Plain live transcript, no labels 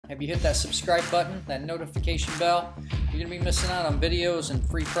Have you hit that subscribe button, that notification bell? You're going to be missing out on videos and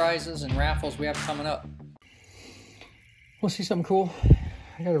free prizes and raffles we have coming up. Want to see something cool?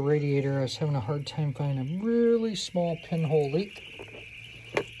 I got a radiator. I was having a hard time finding a really small pinhole leak.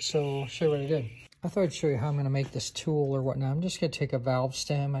 So I'll show you what I did. I thought I'd show you how I'm going to make this tool or whatnot. I'm just going to take a valve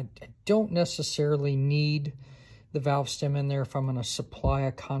stem. I don't necessarily need the valve stem in there if I'm going to supply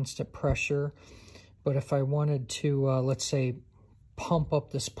a constant pressure. But if I wanted to, let's say, pump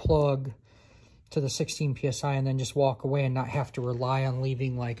up this plug to the 16 psi and then just walk away and not have to rely on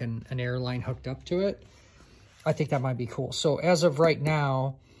leaving like an air line hooked up to it, I think that might be cool. So as of right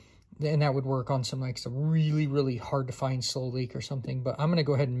now, and that would work on some really, really hard to find slow leak or something, but I'm going to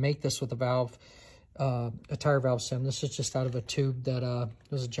go ahead and make this with a valve, a tire valve stem. This is just out of a tube that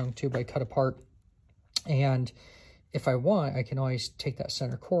was a junk tube I cut apart. And if I want, I can always take that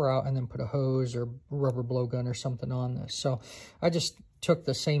center core out and then put a hose or rubber blowgun or something on this. So I just took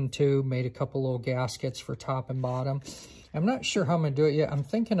the same tube, made a couple little gaskets for top and bottom. I'm not sure how I'm going to do it yet. I'm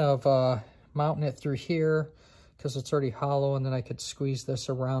thinking of mounting it through here because it's already hollow, and then I could squeeze this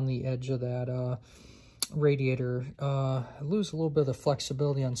around the edge of that radiator. I lose a little bit of the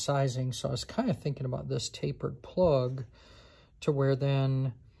flexibility on sizing, so I was kind of thinking about this tapered plug to where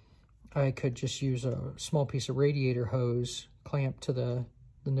then I could just use a small piece of radiator hose, clamp to the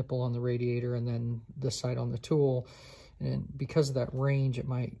nipple on the radiator, and then this side on the tool. And because of that range, it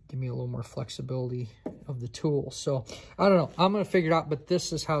might give me a little more flexibility of the tool. So I don't know. I'm going to figure it out, but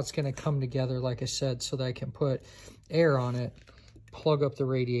this is how it's going to come together, like I said, so that I can put air on it, plug up the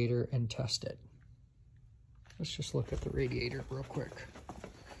radiator, and test it. Let's just look at the radiator real quick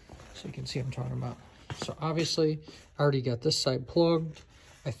so you can see what I'm talking about. So obviously, I already got this side plugged.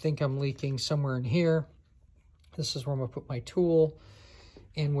 I think I'm leaking somewhere in here. This is where I'm going to put my tool.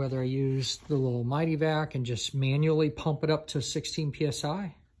 And whether I use the little Mighty Vac and just manually pump it up to 16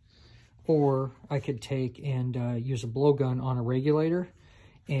 psi, or I could take and use a blowgun on a regulator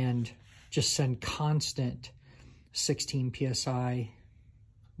and just send constant 16 psi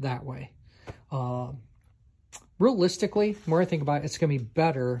that way. Realistically, the more I think about it, it's going to be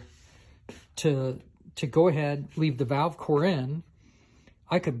better to go ahead, leave the valve core in.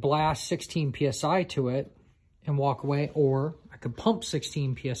 I could blast 16 psi to it and walk away, or I could pump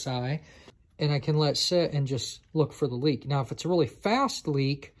 16 psi and I can let it sit and just look for the leak. Now, if it's a really fast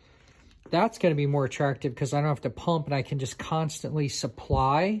leak, that's going to be more attractive because I don't have to pump and I can just constantly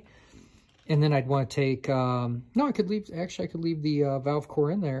supply. And then I'd want to take, no, I could leave the valve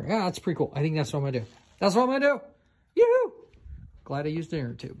core in there. Yeah, that's pretty cool. I think that's what I'm going to do. That's what I'm going to do. Yoo-hoo! Glad I used an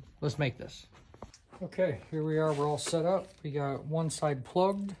inner tube. Let's make this. Okay, here we are. We're all set up. We got one side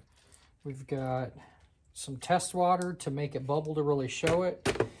plugged. We've got some test water to make it bubble to really show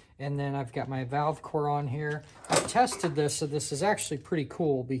it. And then I've got my valve core on here. I've tested this, so this is actually pretty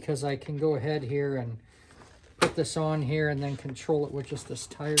cool because I can go ahead here and put this on here and then control it with just this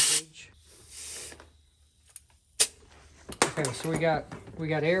tire gauge. Okay, so we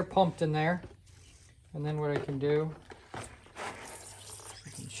got air pumped in there. And then what I can do, I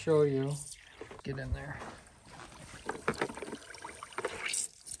can show you. Get in there.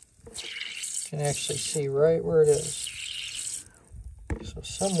 You can actually see right where it is. So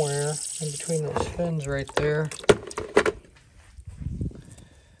somewhere in between those fins right there,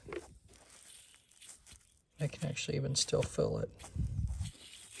 I can actually even still fill it.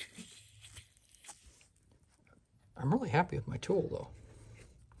 I'm really happy with my tool though.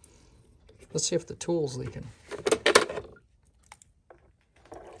 Let's see if the tool's leaking.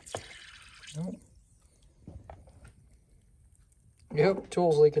 Nope. Yep,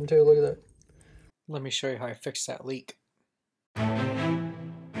 tool's leaking too, look at that. Let me show you how I fix that leak.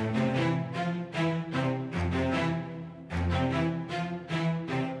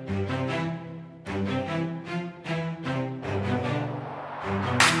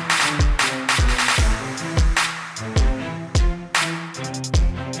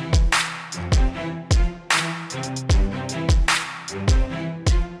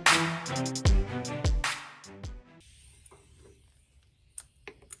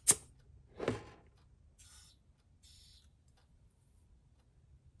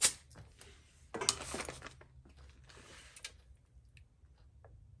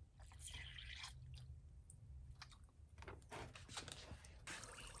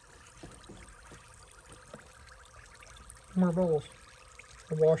 More bubbles.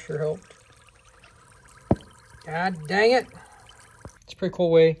 The washer helped. God dang it. It's a pretty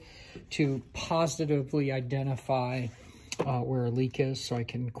cool way to positively identify where a leak is so I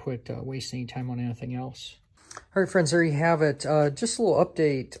can quit wasting any time on anything else. All right, friends, there you have it. Just a little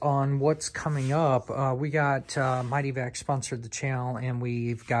update on what's coming up. We got Mighty Vac sponsored the channel, and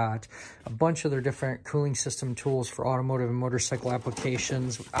we've got a bunch of their different cooling system tools for automotive and motorcycle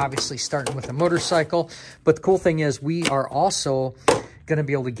applications, obviously starting with a motorcycle. But the cool thing is we are also going to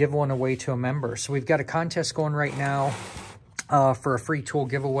be able to give one away to a member. So we've got a contest going right now for a free tool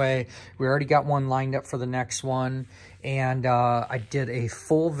giveaway. We already got one lined up for the next one. And I did a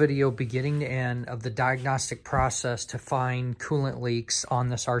full video beginning to end of the diagnostic process to find coolant leaks on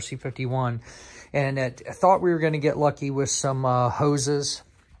this RC51. And I thought we were going to get lucky with some hoses.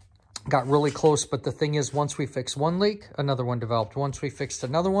 Got really close, but the thing is, once we fixed one leak, another one developed. Once we fixed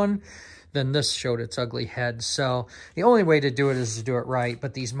another one, then this showed its ugly head. So the only way to do it is to do it right.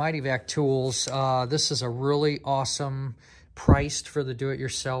 But these Mighty Vac tools, this is a really awesome priced for the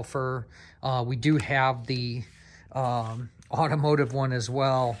do-it-yourselfer. We do have the automotive one as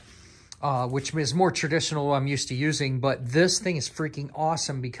well, which is more traditional I'm used to using, but this thing is freaking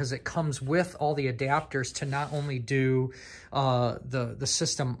awesome because it comes with all the adapters to not only do the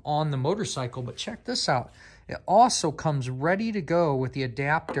system on the motorcycle, but check this out. It also comes ready to go with the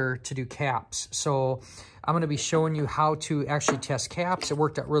adapter to do caps. So I'm going to be showing you how to actually test caps. It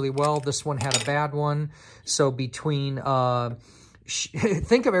worked out really well. This one had a bad one. So between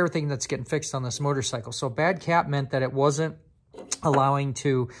think of everything that's getting fixed on this motorcycle. So bad cap meant that it wasn't allowing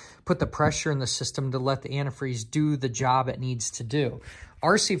to put the pressure in the system to let the antifreeze do the job it needs to do.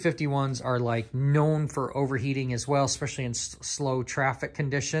 RC51s are like known for overheating as well, especially in slow traffic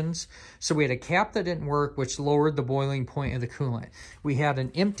conditions. So we had a cap that didn't work, which lowered the boiling point of the coolant. We had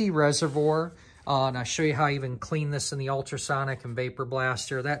an empty reservoir. And I'll show you how I even clean this in the ultrasonic and vapor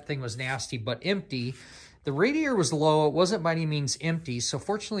blaster. That thing was nasty, but empty. The radiator was low. It wasn't by any means empty. So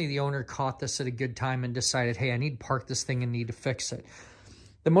fortunately, the owner caught this at a good time and decided, hey, I need to park this thing and need to fix it.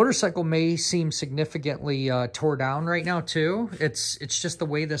 The motorcycle may seem significantly tore down right now too. It's just the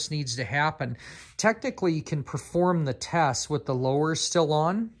way this needs to happen. Technically, you can perform the test with the lowers still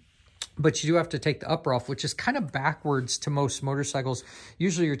on, but you do have to take the upper off, which is kind of backwards to most motorcycles.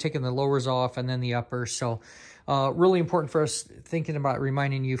 Usually you're taking the lowers off and then the upper. So really important for us thinking about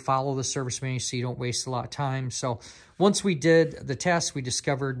reminding you, follow the service manual so you don't waste a lot of time. So once we did the test, we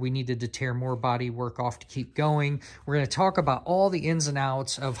discovered we needed to tear more body work off to keep going. We're going to talk about all the ins and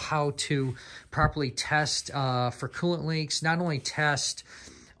outs of how to properly test for coolant leaks, not only test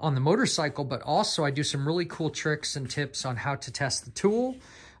on the motorcycle, but also I do some really cool tricks and tips on how to test the tool.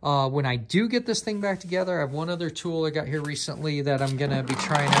 When I do get this thing back together, I have one other tool I got here recently that I'm going to be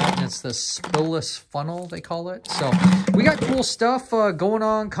trying out, and it's the spillless funnel, they call it. So we got cool stuff going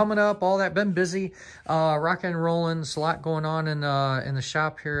on, coming up, all that. Been busy, rocking and rolling. There's a lot going on in the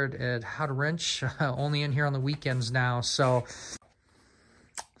shop here at How to Wrench, only in here on the weekends now. So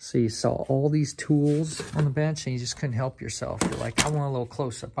you saw all these tools on the bench, and you just couldn't help yourself. You're like, I want a little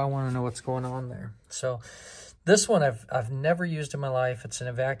close-up. I want to know what's going on there. So this one I've never used in my life. It's an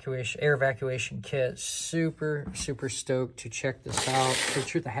air evacuation kit. Super stoked to check this out. For the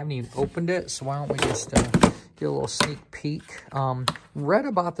truth, I haven't even opened it, so why don't we just get a little sneak peek. Read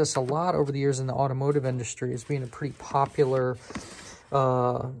about this a lot over the years in the automotive industry as being a pretty popular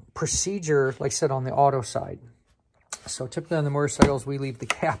procedure, like I said, on the auto side. So typically on the motorcycles, we leave the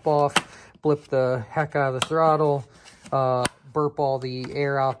cap off, blip the heck out of the throttle, burp all the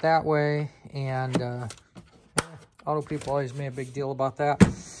air out that way, and auto people always made a big deal about that.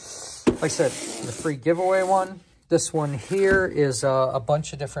 Like I said, the free giveaway one. This one here is a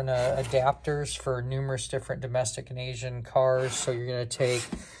bunch of different adapters for numerous different domestic and Asian cars. So you're going to take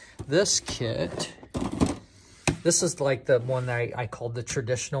this kit. This is like the one that I called the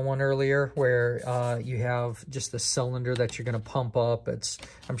traditional one earlier, where you have just the cylinder that you're going to pump up. It's,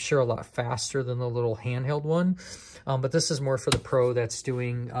 I'm sure, a lot faster than the little handheld one. But this is more for the pro that's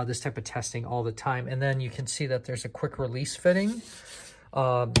doing this type of testing all the time. And then you can see that there's a quick release fitting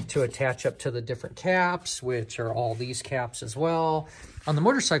to attach up to the different caps, which are all these caps as well. On the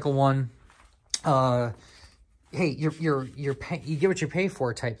motorcycle one, hey, you get what you pay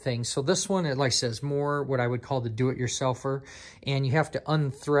for type thing. So this one, it like says more what I would call the do-it-yourselfer, and you have to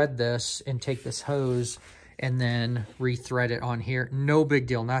unthread this and take this hose and then rethread it on here. No big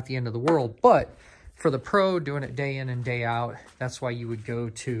deal, not the end of the world, but for the pro doing it day in and day out, that's why you would go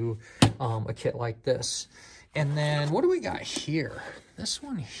to a kit like this. And then what do we got here? This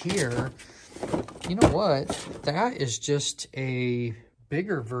one here, you know what? That is just a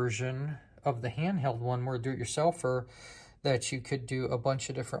bigger version of the handheld one, more do-it-yourselfer, that you could do a bunch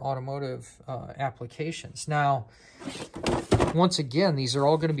of different automotive applications. Now, once again, these are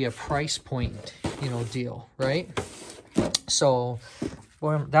all going to be a price point, deal, right? So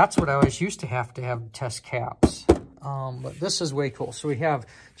Well, that's what I always used to have test caps. But this is way cool. So we have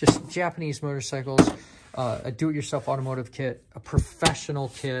just Japanese motorcycles, a do-it-yourself automotive kit, a professional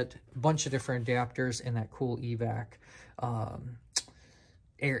kit, a bunch of different adapters, and that cool evac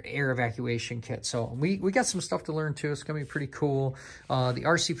air evacuation kit. So we got some stuff to learn too. It's gonna be pretty cool. The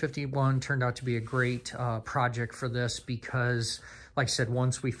RC51 turned out to be a great project for this because, like I said,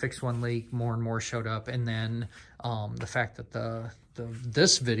 once we fixed one leak, more and more showed up. And then the fact that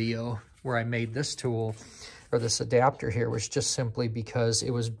this video where I made this tool or this adapter here was just simply because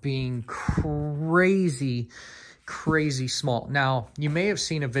it was being crazy small. Now, you may have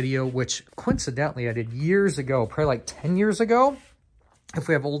seen a video, which coincidentally I did years ago, probably like 10 years ago, if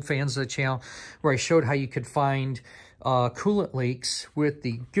we have old fans of the channel, where I showed how you could find coolant leaks with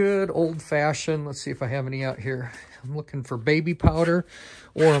the good old-fashioned, let's see if I have any out here. I'm looking for baby powder,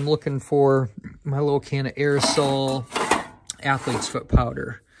 or I'm looking for my little can of aerosol athlete's foot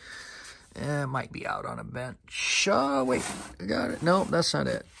powder. It might be out on a bench. Wait, I got it. No, that's not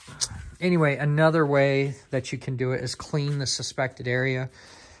it. Anyway, another way that you can do it is clean the suspected area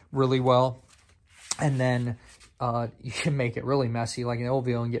really well. And then you can make it really messy, like an old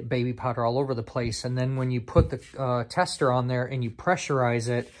video, and get baby powder all over the place. And then when you put the tester on there and you pressurize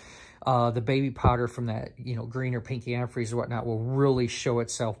it, the baby powder from that, green or pinky antifreeze or whatnot will really show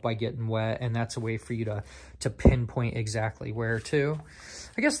itself by getting wet. And that's a way for you to pinpoint exactly where to.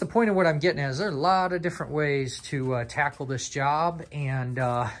 I guess the point of what I'm getting at is there are a lot of different ways to tackle this job, and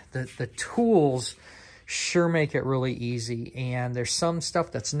the tools sure make it really easy. And there's some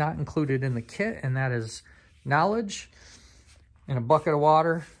stuff that's not included in the kit, and that is knowledge and a bucket of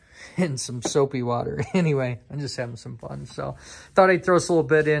water and some soapy water. Anyway, I'm just having some fun. So thought I'd throw us a little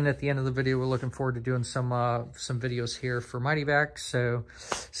bit in at the end of the video. We're looking forward to doing some videos here for Mighty Vac. So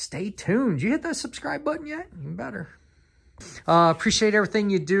stay tuned. You hit that subscribe button yet? Even better. Appreciate everything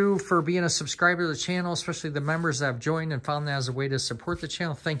you do for being a subscriber to the channel, especially the members that have joined and found that as a way to support the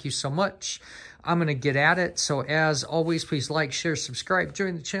channel. Thank you so much. I'm going to get at it. So as always, please like, share, subscribe,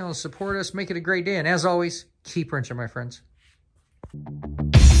 join the channel, support us, make it a great day. And as always, keep wrenching, my friends.